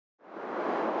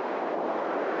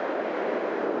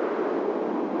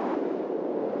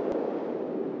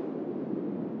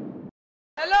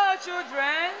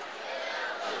children?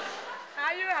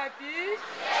 Are you happy?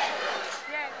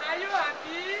 Yes. Are you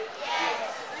happy?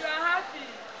 Yes. You are happy?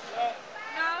 Yes.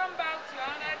 Now come back to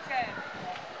another term.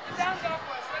 Thank God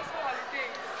for stressful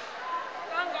holidays.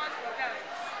 Thank God for that.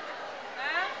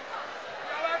 You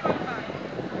are welcome back.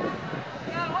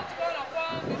 Now I want to call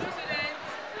upon the new students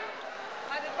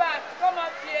at the back to come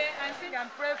up here and sing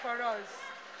and pray for us.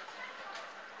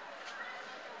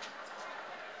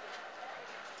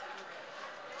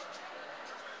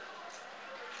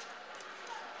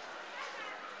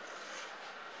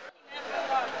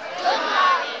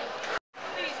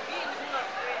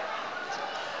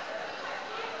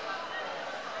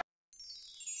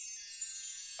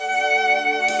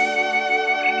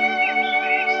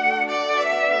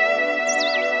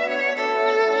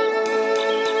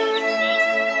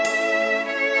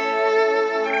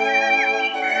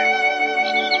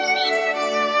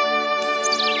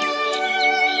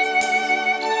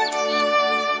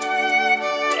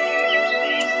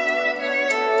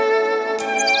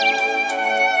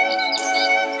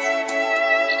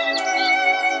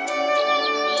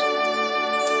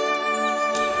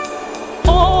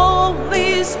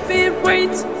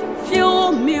 Spirit,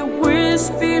 fill me with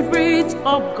Spirit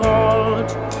of God,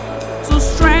 to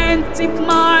strengthen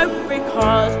my weak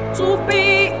heart, to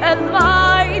be a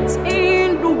light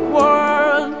in the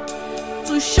world,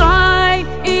 to shine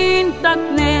in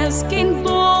darkness,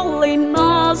 kindling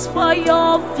us fire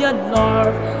of your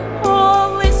love.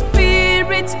 Holy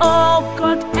Spirit of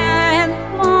God,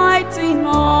 enlighten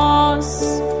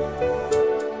us.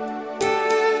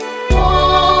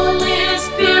 Holy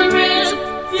Spirit,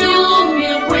 fill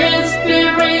me with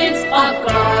Spirit of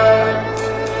God,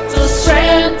 to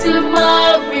strengthen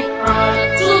my weak heart,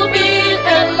 to be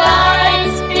a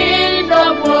light in the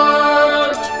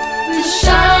world, to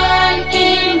shine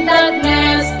in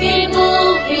darkness,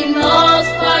 kindle in us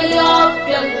fire of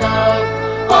your love.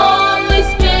 Holy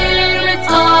Spirit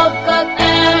of God,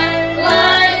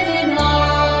 enlighten us.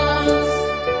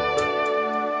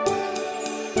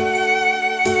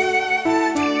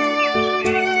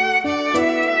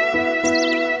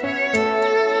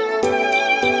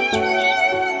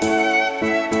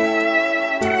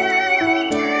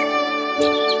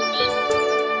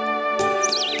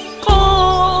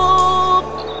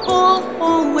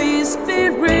 Holy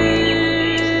Spirit,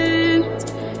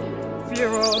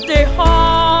 fill the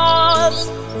hearts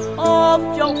of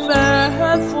your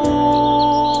faithful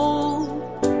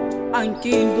and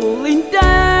kindle in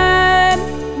them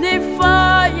the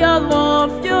fire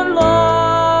of your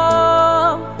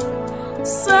love.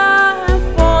 Send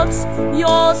forth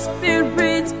your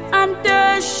Spirit, and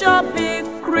they shall be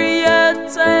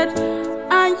created,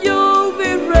 and you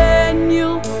will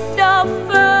renew the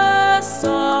face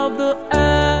of the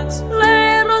earth.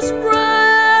 Let us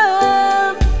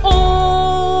pray,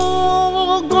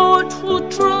 oh God, who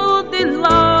through the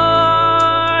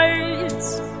light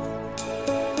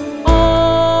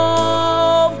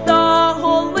of the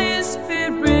Holy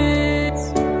Spirit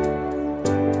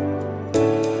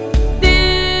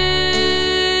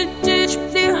did teach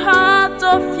the heart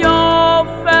of your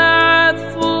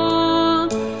faithful,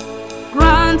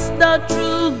 grant that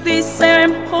through the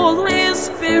same Holy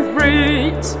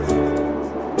Spirit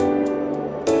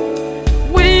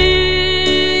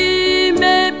we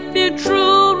may be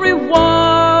truly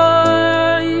wise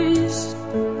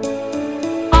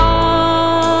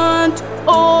and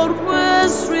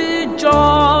always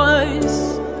rejoice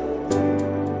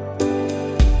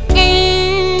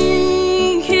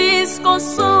in His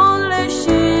consolation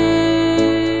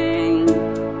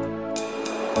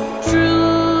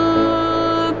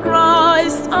through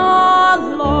Christ our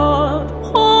Lord.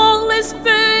 Holy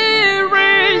Spirit,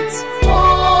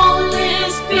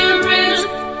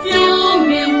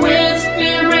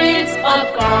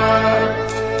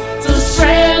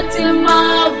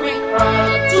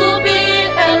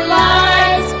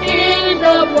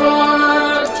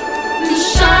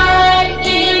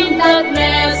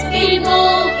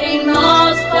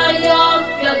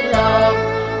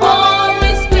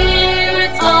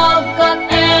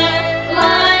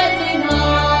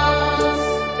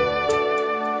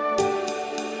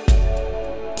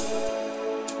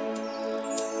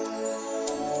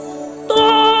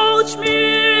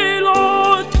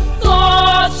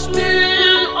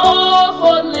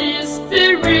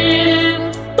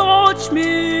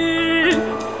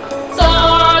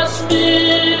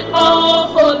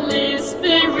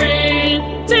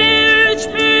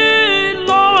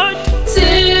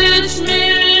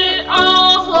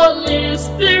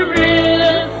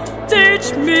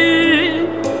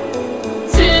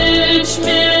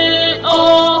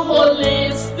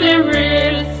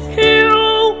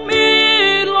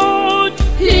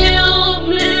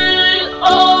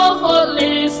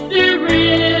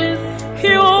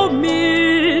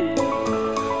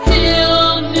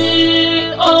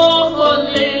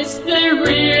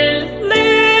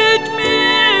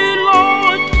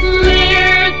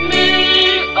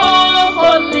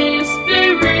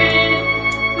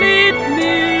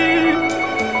 me.